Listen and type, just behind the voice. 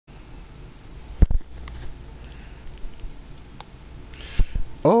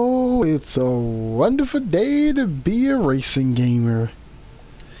It's a wonderful day to be a racing gamer.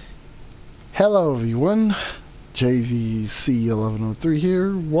 Hello everyone, JVC1103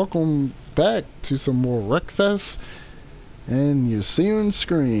 here. Welcome back to some more Wreckfest. And you see on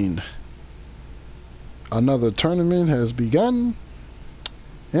screen, another tournament has begun.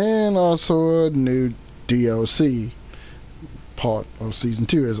 And also a new DLC part of Season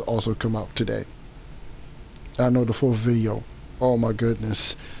 2 has also come out today. I know the full video. Oh my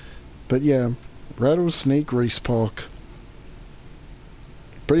goodness. But yeah, Rattlesnake Racepark.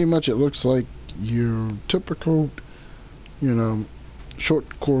 Pretty much it looks like your typical,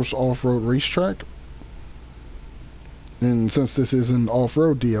 short course off-road racetrack. And since this is an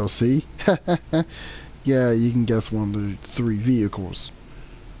off-road DLC, yeah, you can guess one of the 3 vehicles.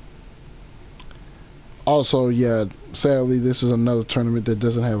 Also, yeah, sadly this is another tournament that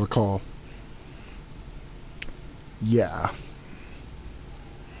doesn't have a car. Yeah.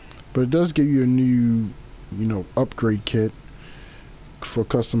 But it does give you a new, upgrade kit for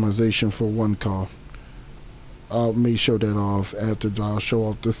customization for one car. I may show that off after I'll show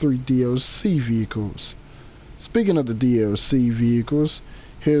off the 3 DLC vehicles. Speaking of the DLC vehicles,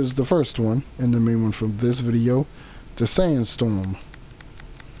 here's the first one, and the main one from this video, the Sandstorm.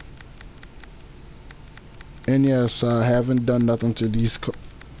 And yes, I haven't done nothing to these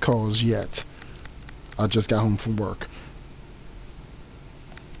cars yet. I just got home from work.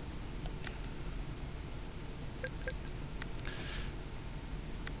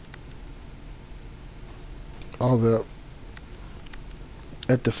 Oh, they're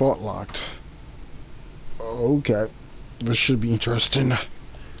at default locked. Okay, this should be interesting. Let's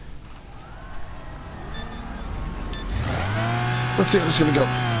see how this is gonna go.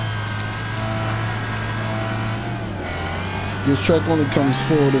 This track only comes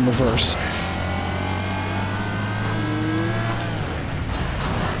forward in reverse.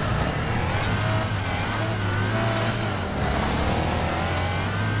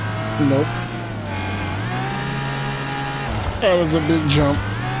 Nope. That was a big jump.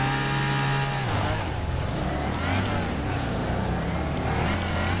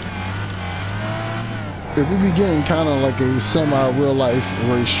 If we begin kind of like a semi-real life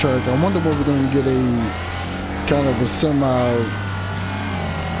racetrack, I wonder what we're going to get a kind of a semi-oval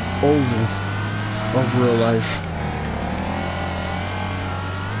of real life.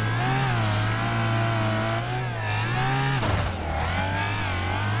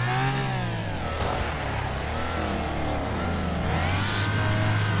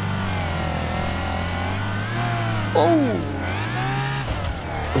 Oh!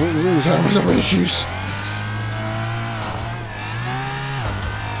 We're having some issues.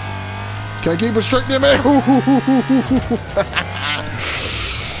 Can I keep it straight there, man?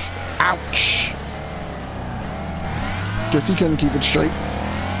 Ouch! Guess you couldn't keep it straight.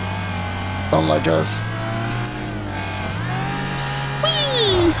 Unlike us.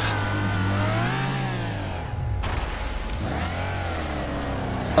 Whee!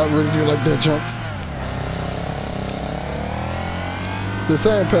 I really do like that jump. The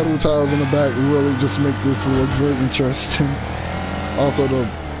sand pedal tiles in the back really just make this look very interesting. Also the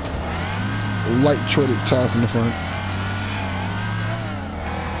light treaded tires in the front.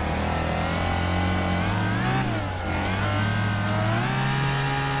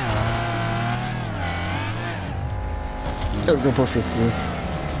 There we go, perfectly.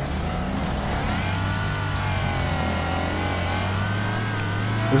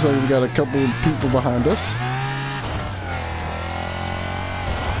 Looks like we got a couple of people behind us.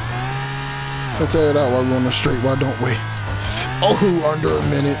 Let's air it out while we're on the straight, why don't we? Oh, under a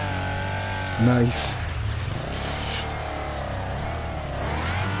minute. Nice.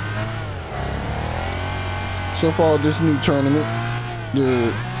 So far, this new tournament,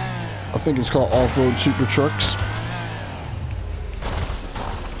 I think it's called Off-Road Super Trucks.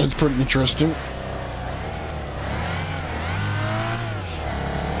 It's pretty interesting.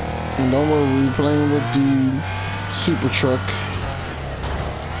 And don't worry, we'll be playing with the Super Truck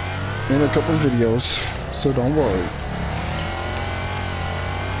in a couple videos, so don't worry.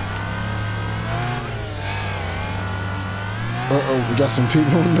 Uh-oh, we got some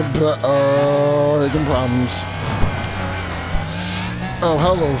people in the back. Oh, making problems. Oh,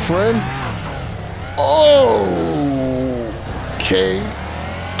 hello, friend. Oh, okay.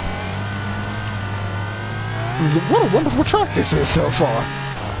 What a wonderful track this is so far.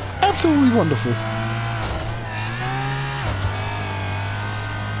 Absolutely wonderful.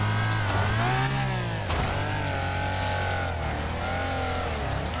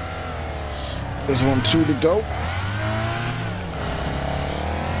 There's 1, 2 to go.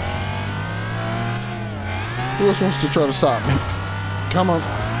 Who else wants to try to stop me? Come on.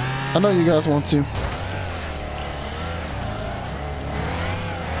 I know you guys want to.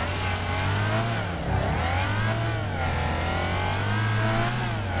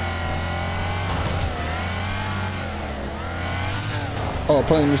 Oh,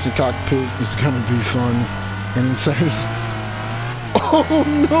 playing this in cockpit is gonna be fun and insane. Oh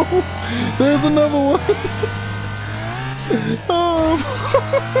no! There's another one! Oh,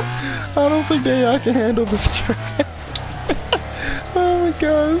 I don't think I can handle this track. Oh my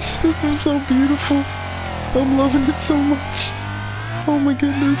gosh, this is so beautiful. I'm loving it so much. Oh my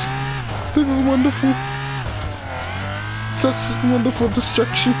goodness. This is wonderful. Such wonderful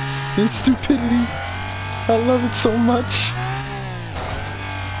destruction and stupidity. I love it so much.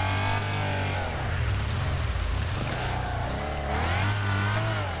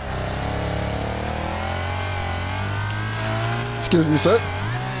 Excuse me, sir.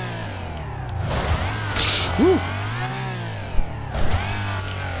 Woo.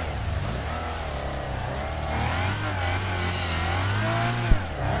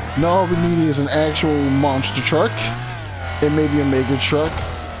 Now all we need is an actual monster truck. It may be a mega truck.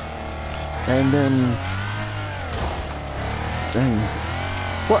 And then... dang.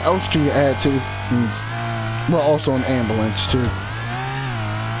 What else can you add to it? Well, also an ambulance, too.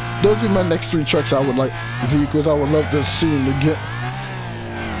 Those are my next 3 trucks I would like, vehicles I would love to see them to get.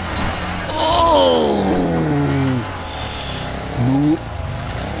 Oh!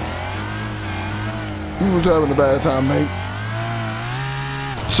 You was having a bad time, mate.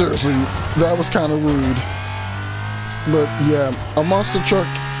 Seriously, that was kind of rude. But yeah, a monster truck,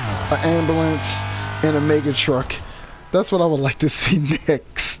 an ambulance, and a mega truck. That's what I would like to see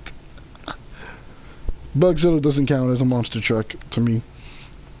next. Bugzilla doesn't count as a monster truck to me.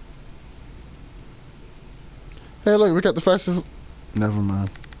 Hey look, we got the fastest... Never mind.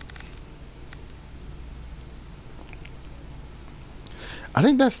 I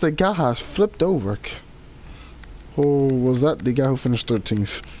think that's the guy I flipped over. Or was that the guy who finished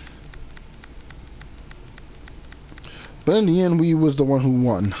 13th? But in the end, we was the one who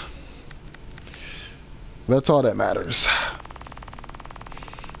won. That's all that matters.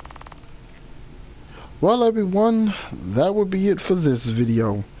 Well everyone, that would be it for this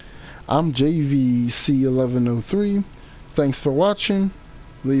video. I'm JVC1103. Thanks for watching.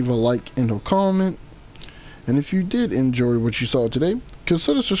 Leave a like and a comment. And if you did enjoy what you saw today,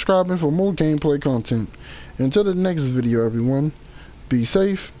 consider subscribing for more gameplay content. And until the next video everyone, be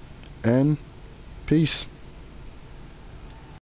safe and peace.